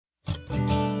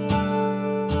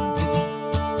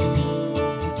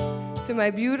To my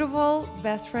beautiful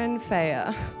best friend,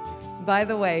 Faya. By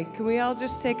the way, can we all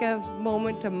just take a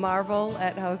moment to marvel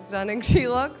at how stunning she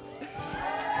looks?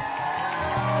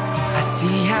 I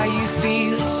see how you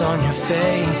feel, it's on your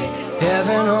face.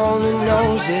 Heaven only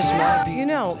knows this might be. You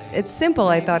know, it's simple,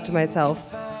 I thought to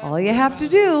myself. All you have to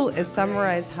do is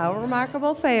summarize how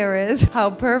remarkable Faya is, how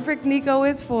perfect Niko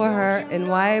is for her, and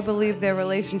why I believe their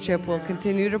relationship will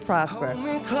continue to prosper. Hold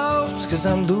me close, 'cause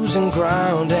I'm losing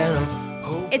ground and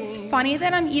It's funny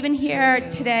that I'm even here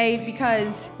today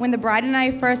because when the bride and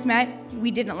I first met, we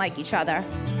didn't like each other.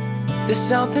 there's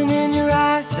something in your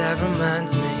eyes that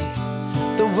reminds me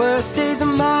the worst days of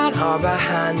mine are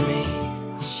behind me.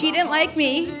 She didn't like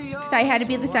me because I had to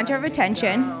be the center of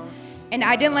attention, and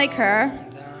I didn't like her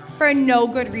for no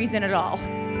good reason at all.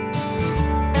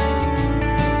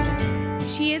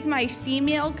 She is my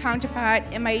female counterpart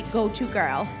and my go-to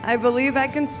girl. I believe I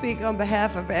can speak on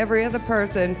behalf of every other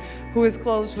person who is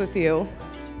close with you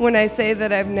when I say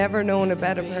that I've never known a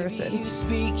better person. You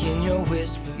speak in your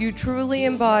whisper. You truly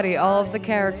embody all of the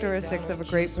characteristics of a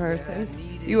great person.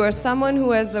 You are someone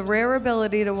who has the rare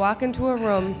ability to walk into a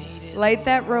room, light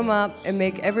that room up, and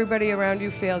make everybody around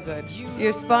you feel good.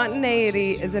 Your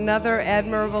spontaneity is another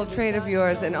admirable trait of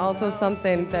yours and also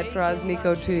something that draws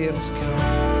Niko to you.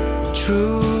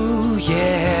 True,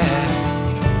 yeah.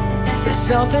 There's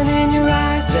something in your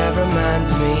eyes that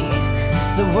reminds me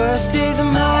the worst days of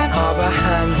mine are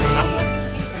behind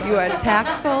me. You are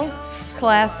tactful,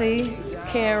 classy,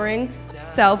 caring,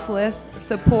 selfless,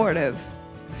 supportive,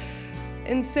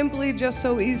 and simply just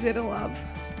so easy to love.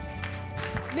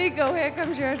 Niko, here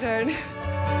comes your turn.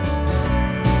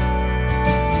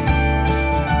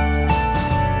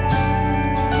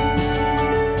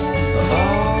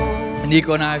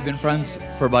 Niko and I have been friends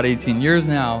for about 18 years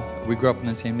now. We grew up in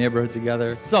the same neighborhood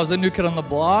together. So I was a new kid on the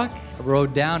block. I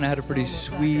rode down, I had a pretty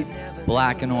sweet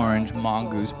black and orange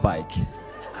mongoose bike.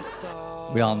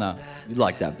 We all know. You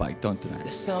like that bike, don't deny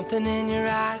There's it. something in your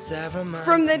eyes that reminds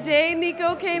From the day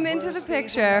Niko came into the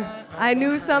picture, I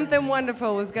knew something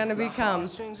wonderful was going to become.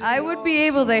 I would be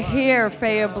able to hear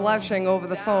Faya blushing over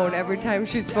the phone every time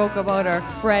she spoke about her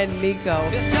friend Niko.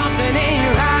 There's something in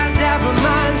your eyes that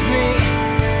reminds me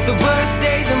the worst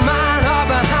days of mine are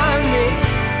behind me.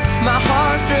 My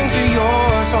heartstrings are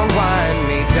yours, so wind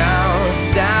me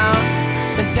down, down,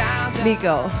 and down.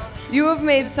 Niko, you have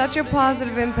made such a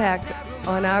positive impact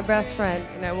on our best friend,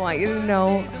 and I want you to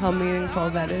know how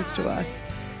meaningful that is to us.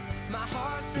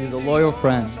 He's a loyal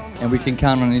friend, and we can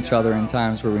count on each other in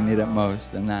times where we need it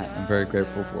most, and that I'm very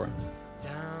grateful for.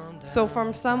 So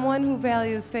from someone who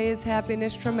values Faya's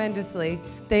happiness tremendously,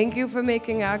 thank you for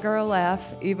making our girl laugh,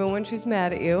 even when she's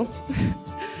mad at you,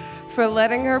 for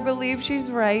letting her believe she's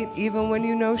right, even when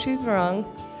you know she's wrong,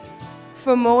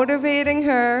 for motivating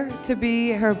her to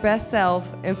be her best self,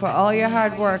 and for all your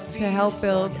hard work to help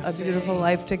build a beautiful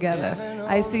life together.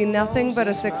 I see nothing but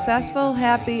a successful,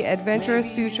 happy, adventurous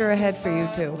future ahead for you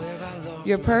two.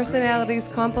 Your personalities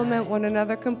complement one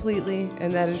another completely,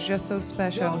 and that is just so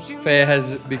special. Faya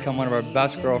has become one of our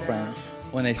best girlfriends.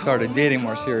 When they started dating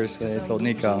more seriously, I told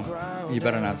Niko, you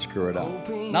better not screw it up.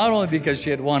 Not only because she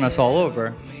had won us all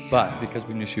over, but because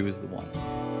we knew she was the one.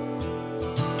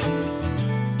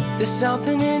 There's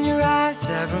something in your eyes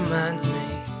that reminds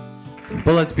me.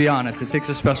 But let's be honest, it takes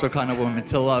a special kind of woman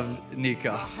to love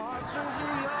Niko.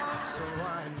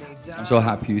 I'm so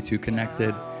happy you two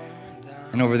connected.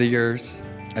 And over the years,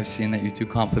 I've seen that you two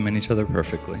complement each other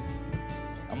perfectly.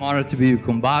 I'm honored to be your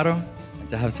kumbaro and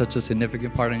to have such a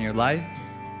significant part in your life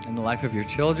and the life of your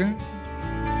children.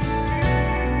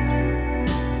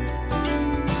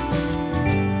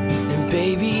 And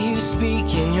baby, you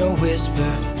speak in your whisper,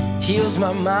 heals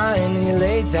my mind, and you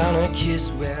lay down a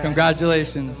kiss where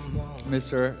Congratulations,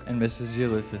 Mr. and Mrs.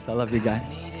 Ulysses. I love you guys.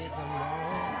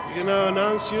 You know,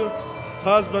 announce you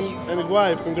husband and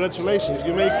wife. Congratulations,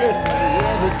 you make this.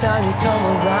 every time you come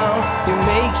around, you're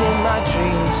making my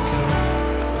dreams come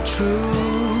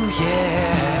true,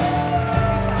 yeah.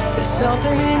 There's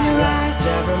something in your eyes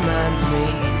that reminds me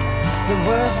the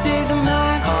worst days of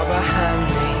mine are behind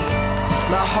me.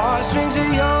 My heartstrings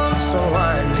are yours, so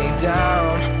wind me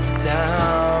down,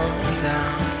 down,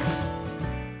 down.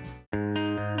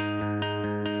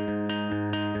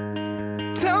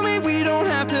 Tell me we don't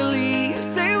have to leave,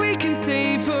 say we can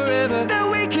stay forever, that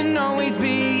we can always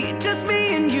be just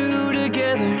me and you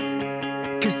together.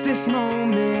 'Cause this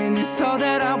moment is all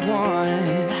that I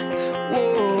want.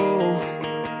 Whoa.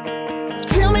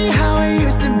 Tell me how it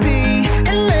used to be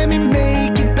and let me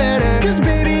make it better. 'Cause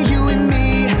baby, you and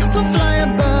me will fly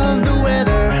above the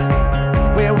weather.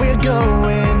 Where we're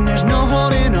going, there's no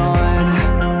holding on.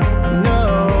 No,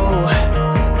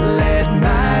 let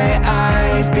my eyes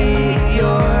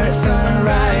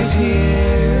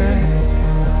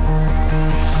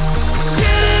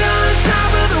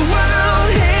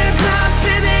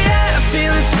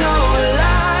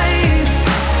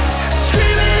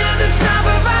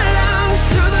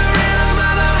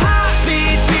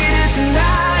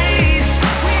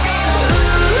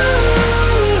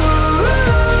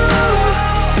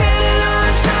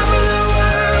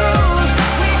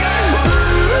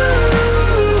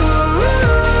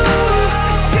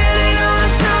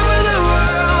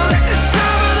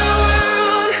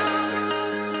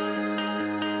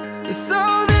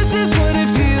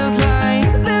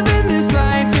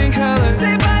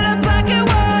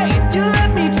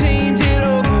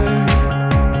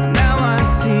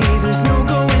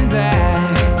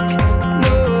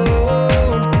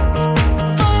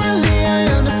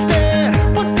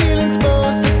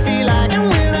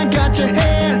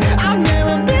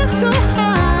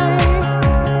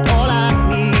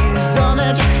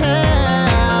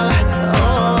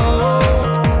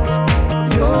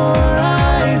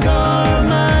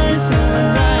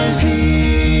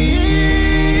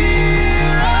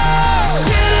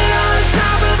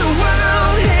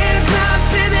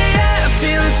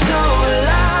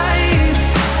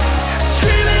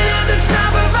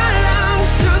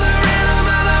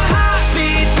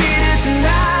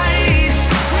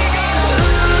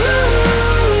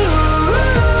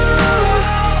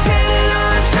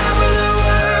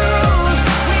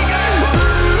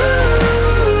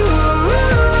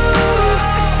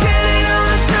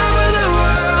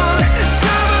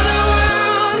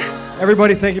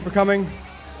Everybody, thank you for coming.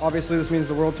 Obviously, this means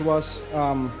the world to us.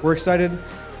 We're excited.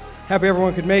 Happy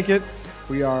everyone could make it.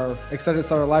 We are excited to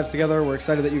start our lives together. We're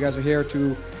excited that you guys are here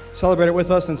to celebrate it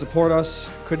with us and support us.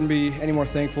 Couldn't be any more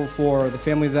thankful for the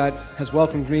family that has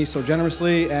welcomed me so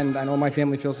generously, and I know my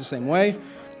family feels the same way.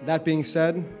 That being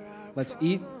said, let's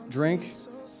eat, drink,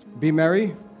 be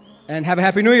merry, and have a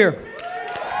Happy New Year.